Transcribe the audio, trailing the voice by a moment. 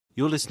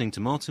You're listening to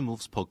Martin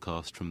Wolf's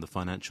podcast from the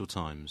Financial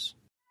Times.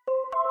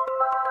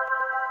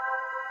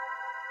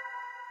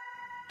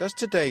 Does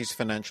today's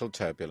financial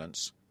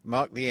turbulence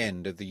mark the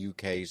end of the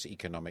UK's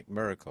economic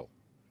miracle?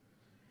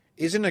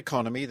 Is an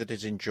economy that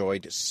has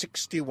enjoyed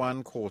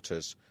 61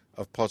 quarters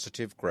of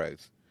positive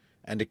growth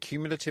and a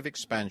cumulative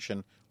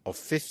expansion of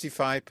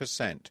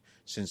 55%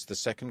 since the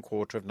second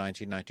quarter of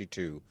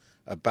 1992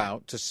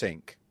 about to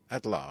sink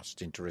at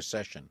last into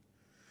recession?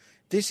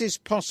 This is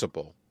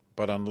possible,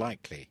 but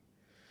unlikely.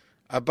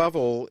 Above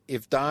all,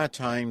 if dire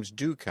times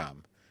do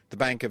come, the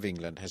Bank of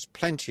England has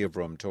plenty of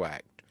room to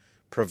act,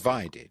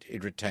 provided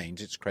it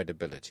retains its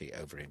credibility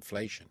over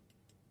inflation.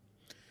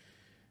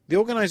 The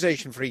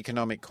Organisation for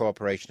Economic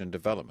Cooperation and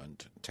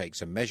Development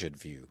takes a measured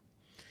view.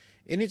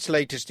 In its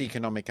latest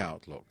economic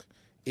outlook,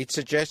 it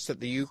suggests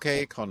that the UK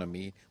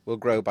economy will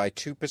grow by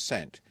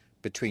 2%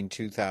 between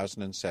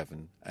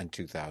 2007 and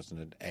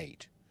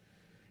 2008.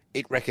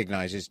 It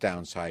recognises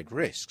downside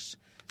risks,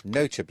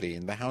 notably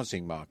in the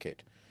housing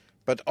market,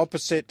 but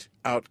opposite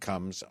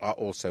outcomes are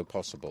also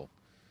possible,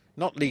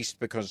 not least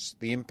because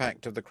the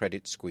impact of the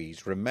credit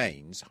squeeze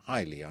remains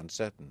highly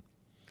uncertain.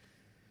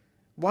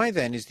 Why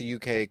then is the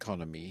UK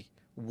economy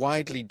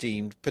widely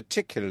deemed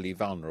particularly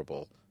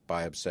vulnerable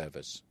by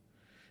observers?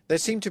 There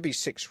seem to be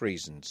 6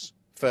 reasons.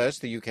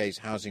 First, the UK's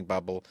housing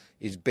bubble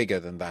is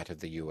bigger than that of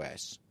the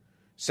US.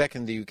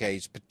 Second, the UK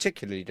is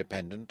particularly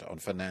dependent on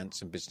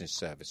finance and business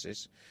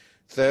services.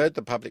 Third,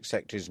 the public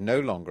sector is no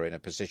longer in a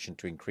position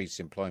to increase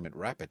employment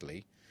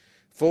rapidly.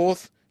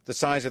 Fourth, the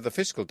size of the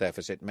fiscal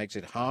deficit makes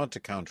it hard to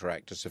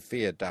counteract a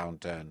severe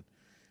downturn.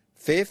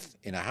 Fifth,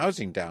 in a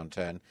housing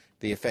downturn,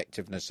 the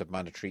effectiveness of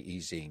monetary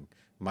easing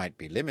might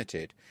be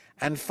limited.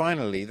 And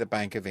finally, the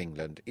Bank of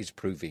England is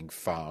proving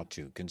far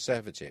too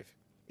conservative.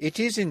 It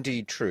is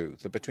indeed true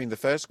that between the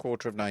first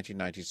quarter of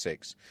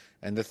 1996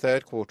 and the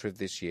third quarter of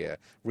this year,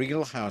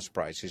 real house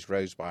prices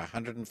rose by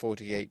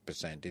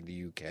 148% in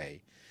the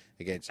UK,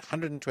 against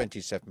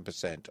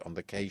 127% on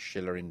the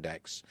Case-Shiller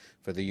index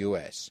for the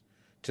US,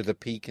 to the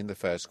peak in the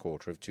first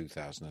quarter of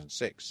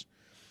 2006.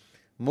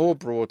 More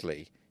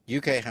broadly,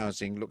 UK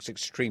housing looks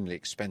extremely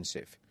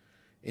expensive.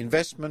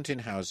 Investment in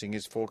housing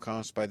is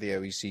forecast by the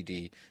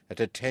OECD at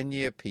a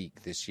 10-year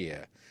peak this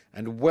year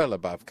and well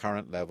above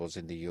current levels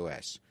in the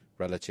US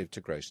relative to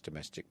gross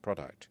domestic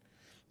product.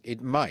 It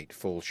might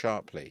fall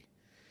sharply.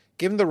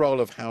 Given the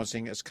role of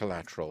housing as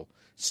collateral,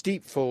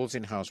 steep falls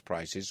in house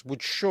prices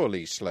would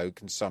surely slow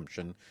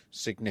consumption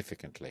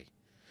significantly.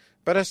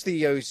 But as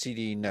the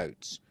OECD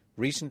notes,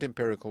 recent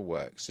empirical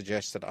work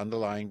suggests that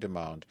underlying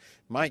demand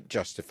might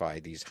justify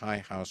these high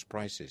house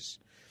prices.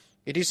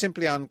 It is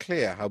simply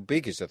unclear how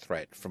big is the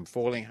threat from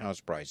falling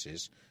house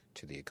prices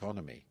to the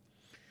economy.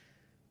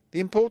 The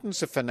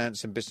importance of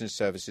finance and business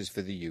services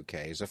for the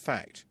UK is a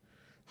fact.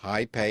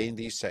 High pay in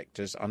these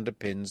sectors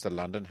underpins the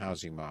London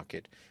housing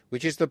market,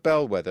 which is the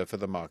bellwether for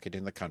the market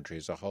in the country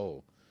as a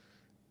whole.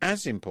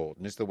 As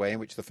important is the way in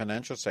which the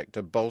financial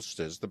sector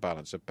bolsters the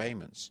balance of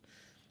payments.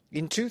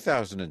 In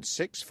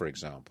 2006, for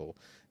example,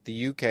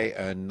 the UK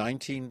earned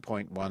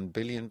 £19.1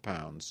 billion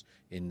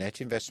in net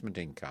investment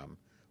income,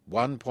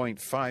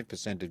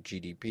 1.5% of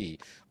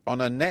GDP, on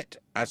a net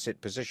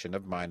asset position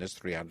of minus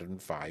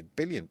 £305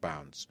 billion,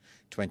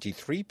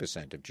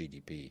 23% of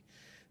GDP.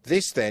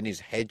 This then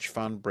is hedge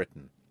fund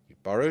Britain.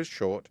 It borrows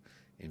short,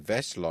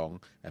 invests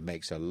long, and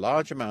makes a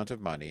large amount of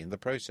money in the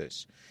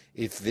process.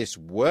 If this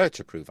were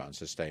to prove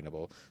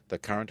unsustainable, the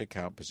current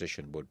account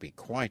position would be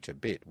quite a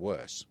bit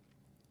worse.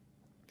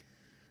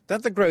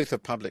 That the growth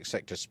of public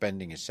sector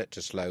spending is set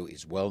to slow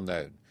is well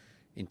known.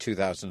 In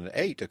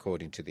 2008,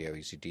 according to the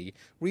OECD,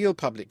 real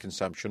public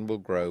consumption will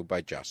grow by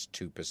just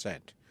 2%.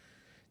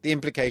 The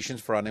implications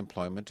for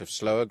unemployment of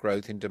slower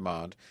growth in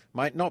demand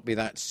might not be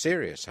that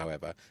serious,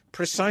 however,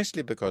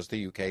 precisely because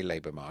the UK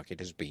labour market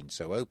has been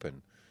so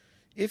open.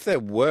 If there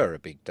were a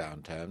big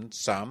downturn,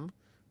 some,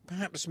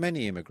 perhaps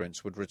many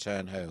immigrants would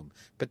return home,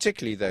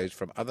 particularly those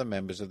from other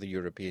members of the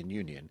European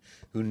Union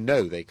who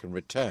know they can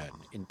return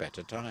in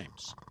better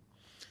times.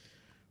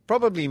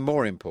 Probably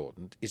more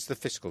important is the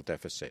fiscal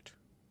deficit.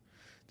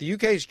 The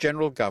UK's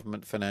general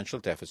government financial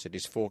deficit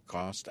is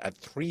forecast at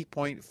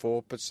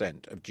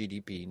 3.4% of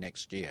GDP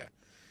next year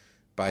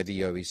by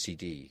the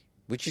OECD,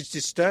 which is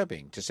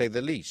disturbing, to say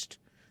the least,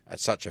 at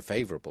such a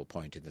favourable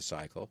point in the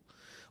cycle.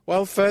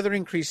 While further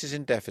increases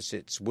in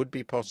deficits would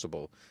be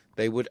possible,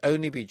 they would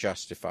only be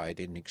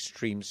justified in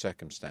extreme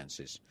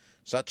circumstances,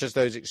 such as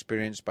those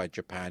experienced by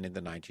Japan in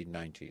the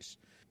 1990s.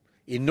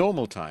 In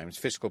normal times,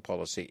 fiscal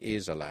policy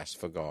is, alas,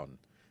 forgone.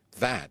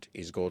 That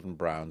is Gordon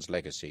Brown's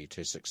legacy to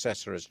his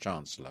successor as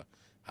Chancellor,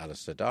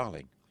 Alistair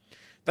Darling.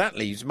 That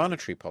leaves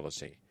monetary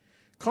policy.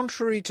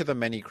 Contrary to the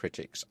many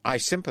critics, I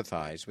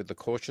sympathise with the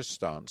cautious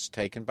stance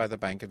taken by the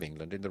Bank of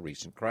England in the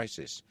recent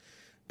crisis.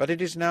 But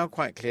it is now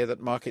quite clear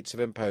that markets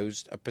have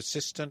imposed a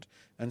persistent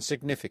and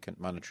significant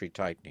monetary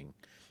tightening,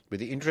 with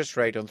the interest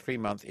rate on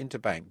 3-month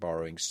interbank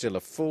borrowing still a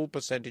full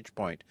percentage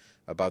point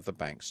above the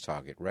bank's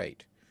target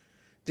rate.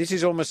 This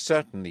is almost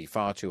certainly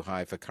far too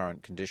high for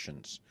current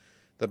conditions.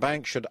 the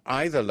bank should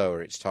either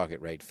lower its target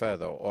rate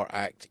further or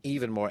act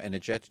even more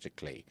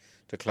energetically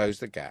to close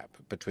the gap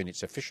between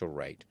its official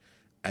rate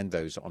and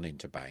those on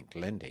interbank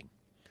lending.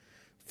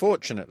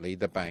 Fortunately,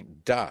 the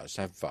bank does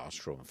have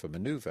vast room for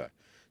manoeuvre,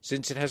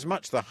 since it has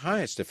much the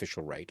highest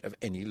official rate of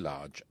any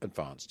large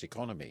advanced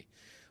economy.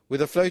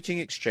 With a floating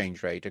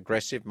exchange rate,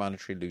 aggressive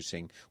monetary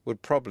loosening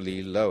would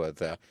probably lower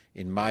the,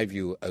 in my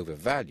view,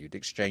 overvalued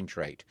exchange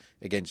rate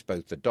against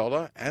both the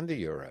dollar and the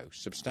euro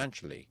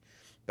substantially.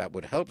 That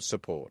would help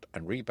support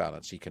and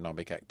rebalance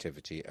economic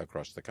activity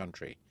across the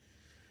country.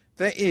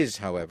 There is,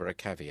 however, a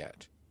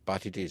caveat,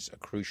 but it is a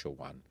crucial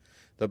one.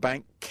 The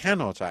bank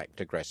cannot act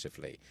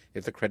aggressively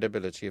if the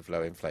credibility of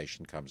low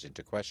inflation comes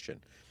into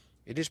question.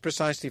 It is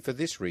precisely for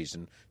this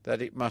reason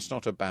that it must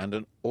not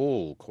abandon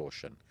all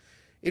caution.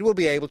 It will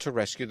be able to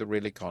rescue the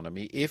real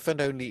economy if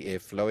and only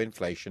if low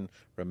inflation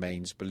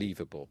remains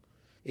believable.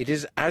 It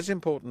is as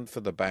important for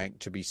the bank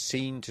to be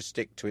seen to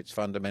stick to its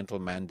fundamental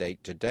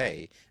mandate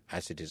today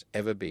as it has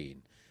ever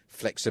been.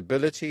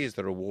 Flexibility is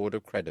the reward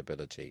of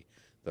credibility.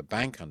 The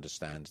bank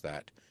understands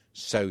that.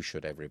 So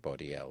should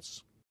everybody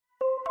else.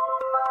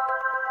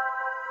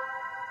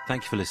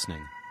 Thank you for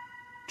listening.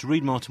 To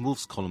read Martin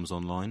Wolf's columns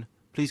online,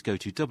 please go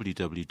to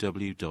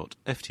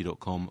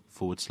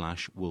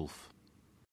www.ft.com/wolf.